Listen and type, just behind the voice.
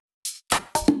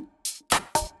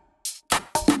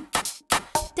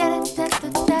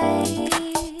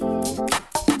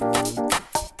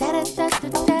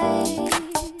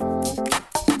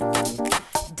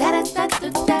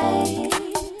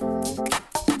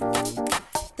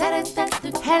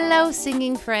Hello,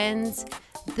 singing friends.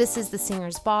 This is the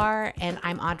Singer's Bar, and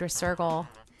I'm Audra Sergel.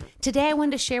 Today I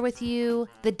wanted to share with you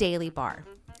the daily bar.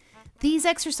 These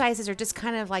exercises are just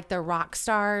kind of like the rock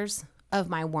stars of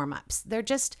my warm-ups. They're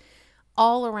just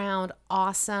all around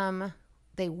awesome.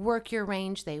 They work your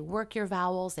range, they work your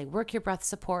vowels, they work your breath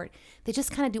support. They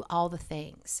just kind of do all the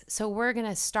things. So we're going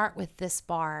to start with this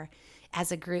bar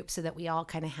as a group so that we all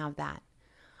kind of have that.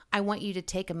 I want you to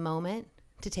take a moment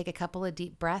to take a couple of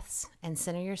deep breaths and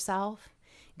center yourself.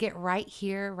 Get right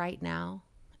here, right now,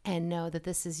 and know that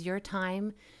this is your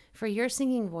time for your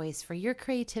singing voice, for your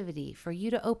creativity, for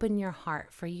you to open your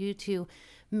heart, for you to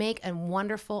make a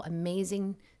wonderful,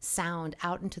 amazing sound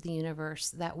out into the universe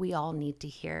that we all need to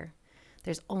hear.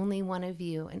 There's only one of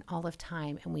you in all of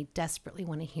time, and we desperately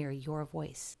want to hear your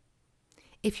voice.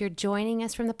 If you're joining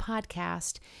us from the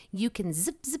podcast, you can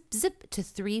zip, zip, zip to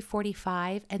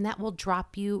 3:45, and that will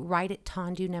drop you right at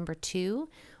Tendu number 2,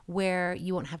 where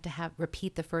you won't have to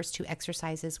repeat the first 2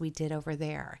 exercises we did over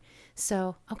there.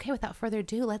 So, okay, without further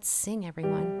ado, let's sing,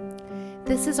 everyone.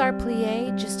 This is our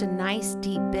plie, just a nice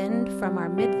deep bend from our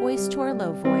mid voice to our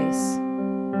low voice.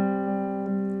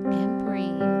 And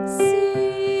breathe.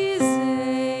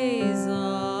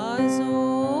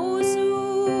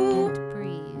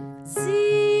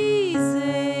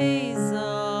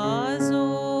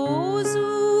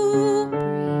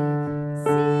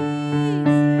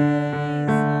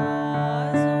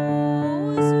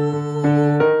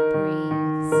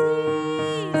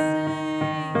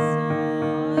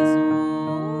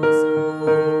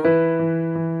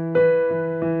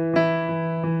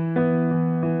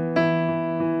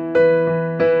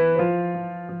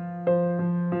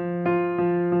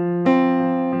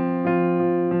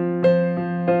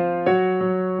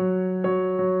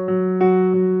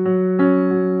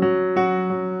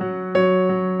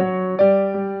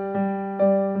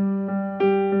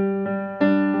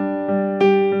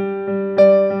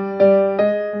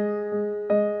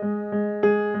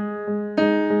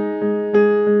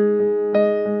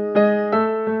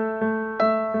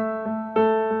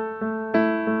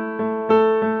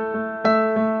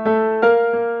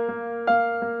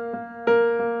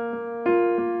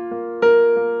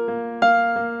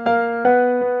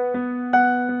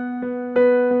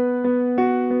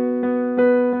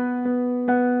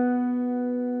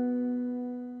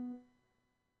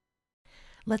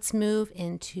 Let's move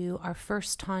into our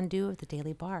first tendu of the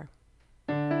daily bar.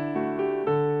 And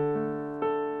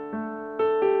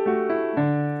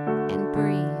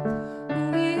breathe.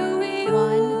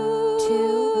 1,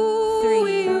 2, 3.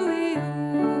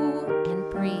 And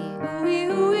breathe.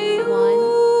 1,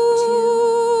 2,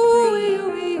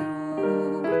 3.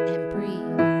 And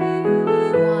breathe.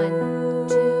 1,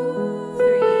 2,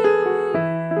 3.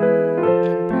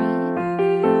 And breathe.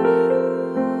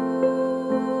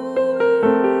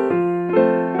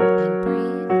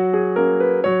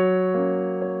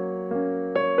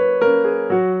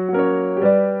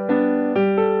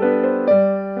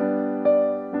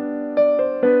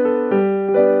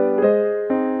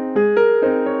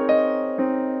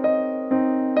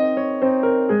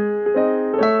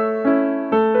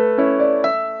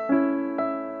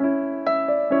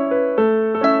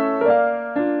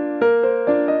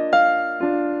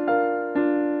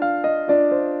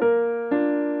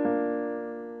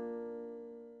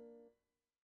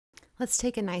 Let's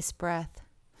take a nice breath.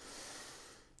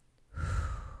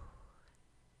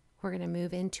 We're going to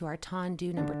move into our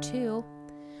tendu number 2.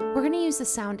 We're going to use the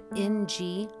sound ng,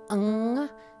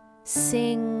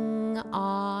 sing,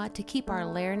 ah, to keep our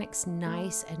larynx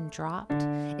nice and dropped.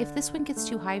 If this one gets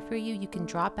too high for you, you can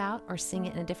drop out or sing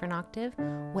it in a different octave,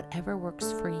 whatever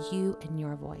works for you and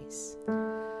your voice.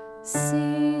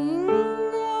 Sing,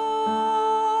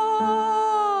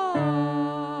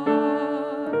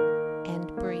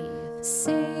 and breathe.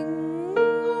 Sing,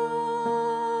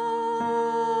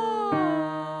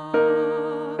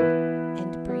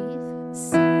 and breathe.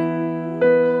 Sing,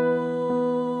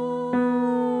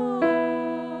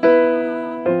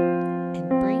 and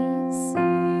breathe.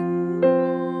 Sing,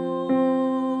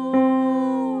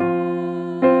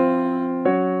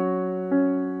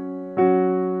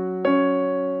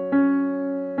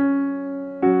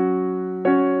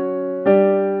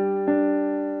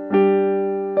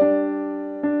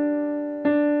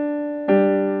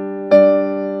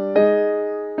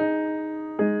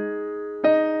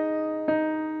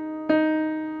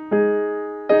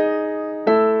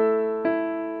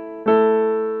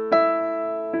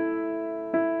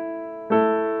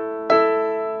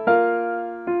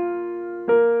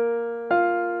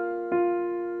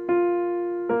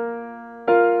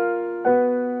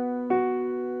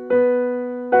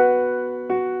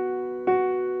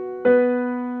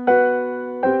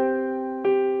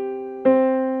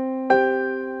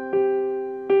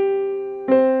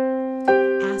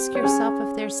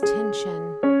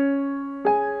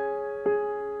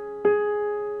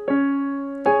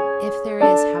 If there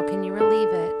is, how can you relieve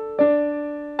it?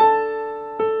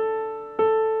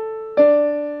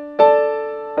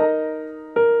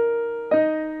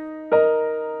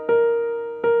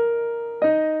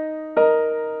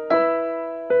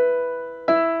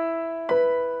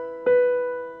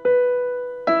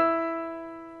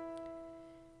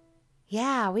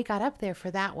 Yeah, we got up there for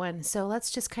that one. So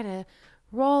let's just kind of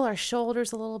roll our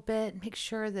shoulders a little bit. Make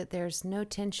sure that there's no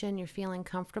tension. You're feeling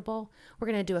comfortable. We're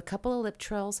going to do a couple of lip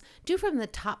trills. Do from the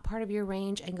top part of your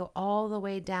range and go all the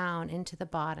way down into the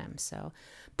bottom. So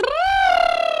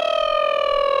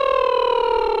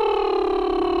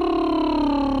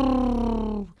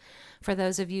for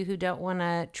those of you who don't want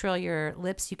to trill your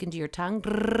lips, you can do your tongue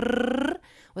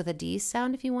with a D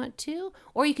sound if you want to,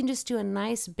 or you can just do a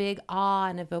nice big ah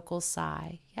and a vocal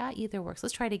sigh. Yeah, either works.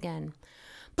 Let's try it again.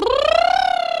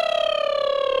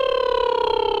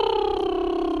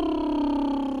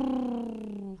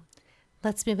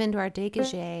 Let's move into our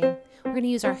dégagé. We're going to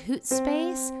use our hoot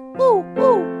space. Woo,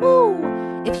 woo,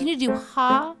 woo. If you need to do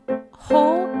ha,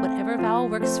 ho, whatever vowel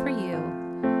works for you.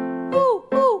 Woo,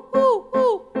 woo, woo,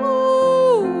 woo,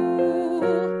 woo.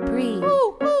 Breathe.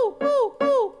 Woo, woo, woo,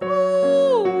 woo,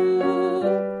 woo.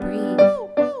 Breathe. Woo,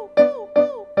 woo, woo,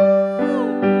 woo, woo.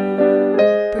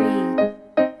 Breathe.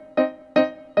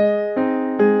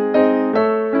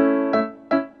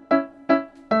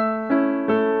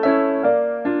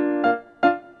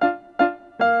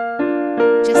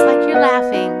 Just like you're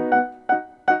laughing.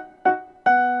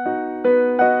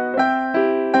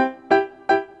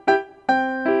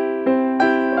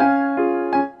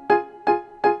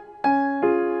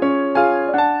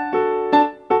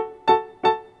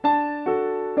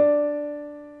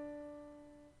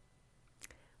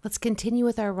 Let's continue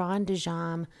with our rond de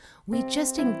jambe. We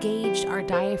just engaged our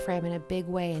diaphragm in a big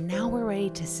way, and now we're ready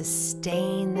to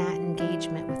sustain that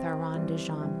engagement with our rond de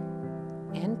jambe.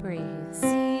 And breathe.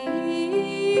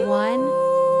 1,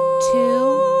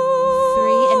 2,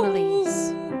 3, and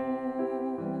release.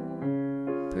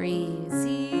 Breathe.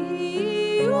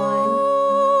 1,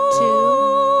 2,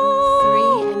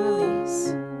 3, and release.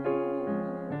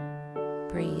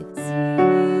 Breathe.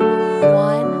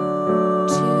 1,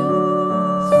 2,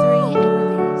 3, and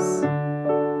release.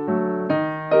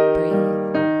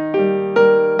 Breathe.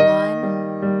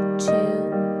 1, 2,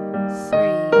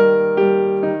 3.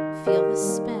 Feel the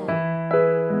spin.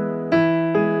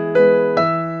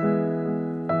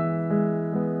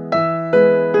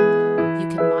 You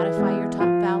can modify your top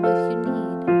vowel if you need.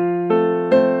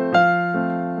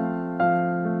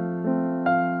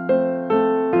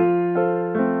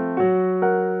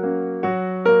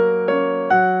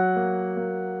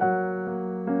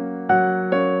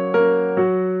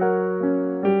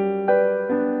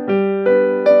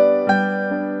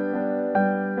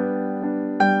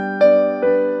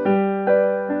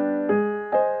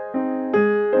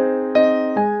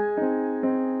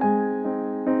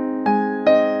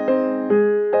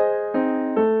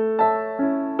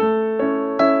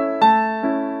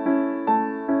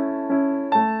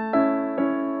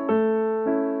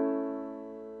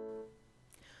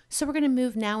 So we're going to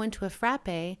move now into a frappe.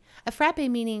 A frappe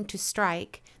meaning to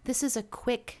strike. This is a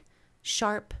quick,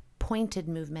 sharp, pointed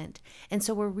movement. And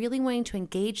so we're really wanting to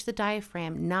engage the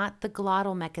diaphragm, not the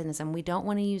glottal mechanism. We don't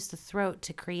want to use the throat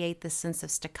to create this sense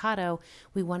of staccato.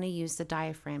 We want to use the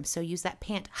diaphragm. So use that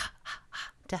pant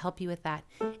to help you with that.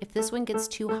 If this one gets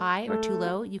too high or too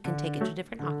low, you can take it to a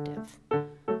different octave.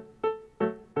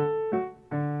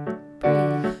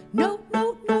 Breathe. No,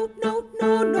 no, no, no,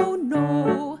 no, no,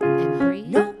 no. And breathe.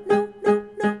 No, no, no,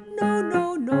 no, no,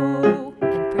 no, no.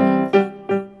 And breathe.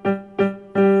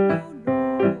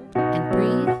 And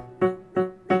breathe.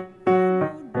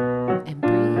 And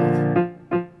breathe.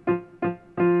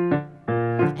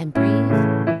 And breathe.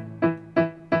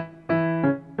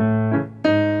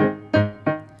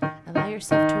 Allow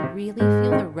yourself to really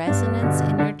feel the resonance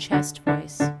in your chest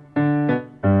voice.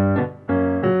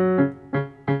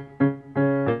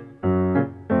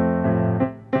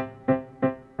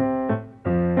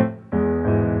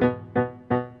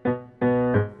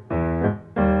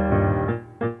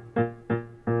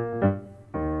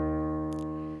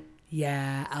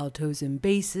 Yeah, altos and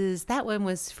basses. That one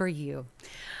was for you.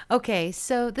 Okay,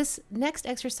 so this next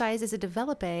exercise is a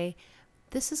développé.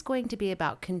 This is going to be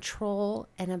about control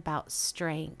and about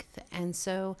strength. And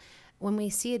so when we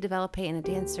see a développé in a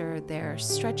dancer, they're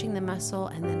stretching the muscle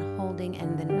and then holding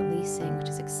and then releasing, which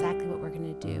is exactly what we're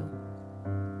going to do.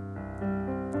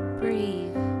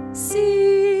 Breathe.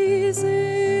 Si,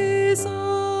 si,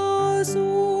 sa,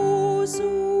 so, so.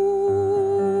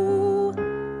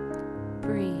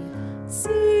 Breathe.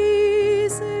 Si,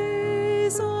 si,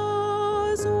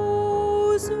 sa,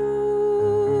 so, so.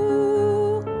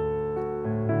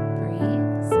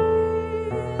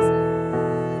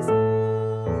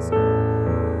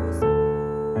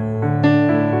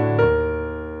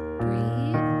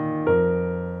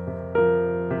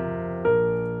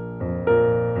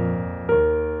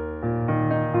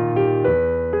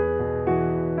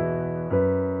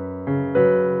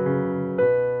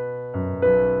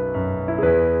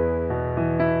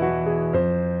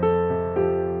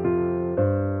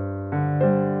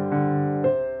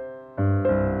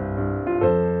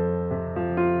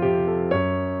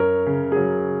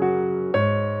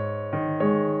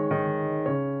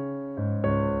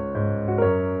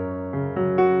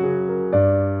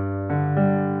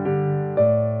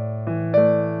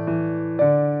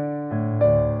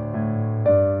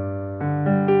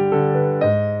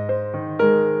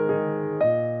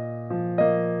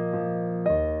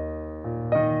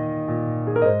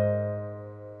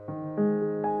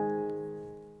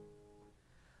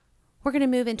 We're going to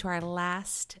move into our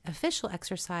last official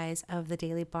exercise of the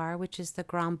daily bar, which is the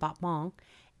grand battement,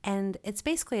 and it's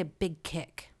basically a big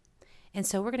kick. And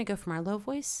so we're going to go from our low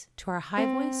voice to our high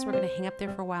voice. We're going to hang up there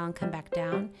for a while and come back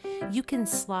down. You can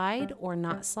slide or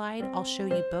not slide. I'll show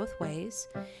you both ways.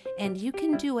 And you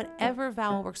can do whatever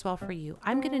vowel works well for you.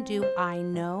 I'm going to do I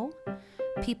know.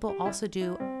 People also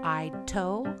do I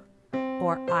toe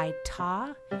or I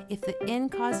ta. If the N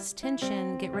causes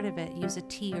tension, get rid of it. Use a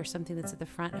T or something that's at the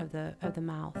front of the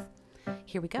mouth.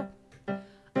 Here we go.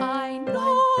 I know. 1, 2, 3.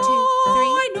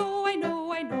 I know, I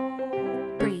know, I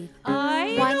know. Breathe.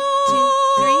 I 1, 2,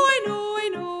 3. I know, I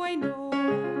know, I know.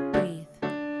 Breathe.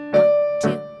 1,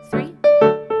 2, 3.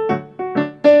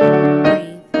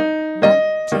 Breathe. 1,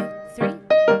 2, 3.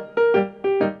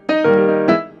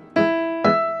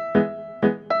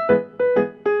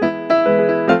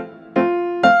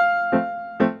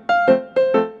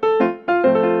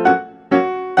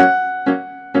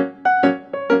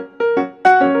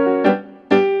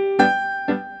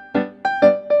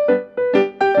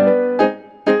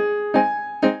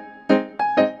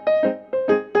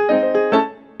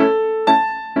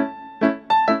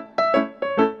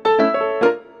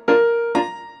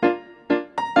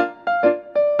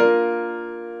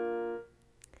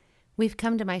 We've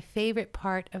come to my favorite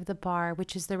part of the bar,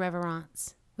 which is the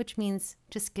reverence, which means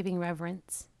just giving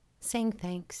reverence, saying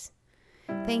thanks.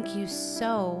 Thank you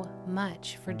so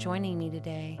much for joining me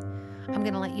today. I'm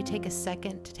going to let you take a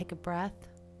second to take a breath.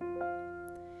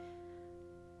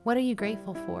 What are you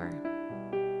grateful for?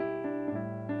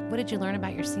 What did you learn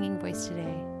about your singing voice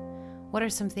today? What are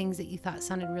some things that you thought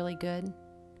sounded really good?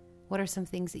 What are some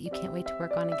things that you can't wait to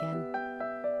work on again?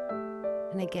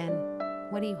 And again,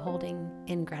 what are you holding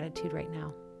in gratitude right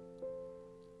now?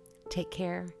 Take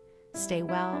care, stay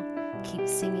well, keep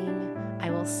singing. I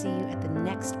will see you at the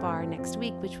next bar next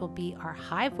week, which will be our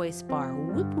high voice bar.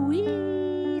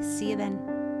 Whoop-wee! See you then.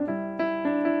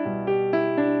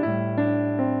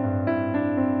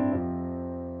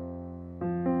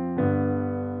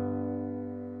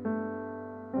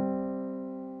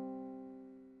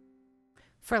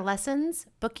 For lessons,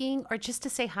 booking, or just to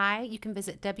say hi, you can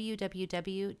visit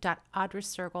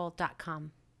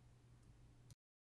www.audrasergel.com.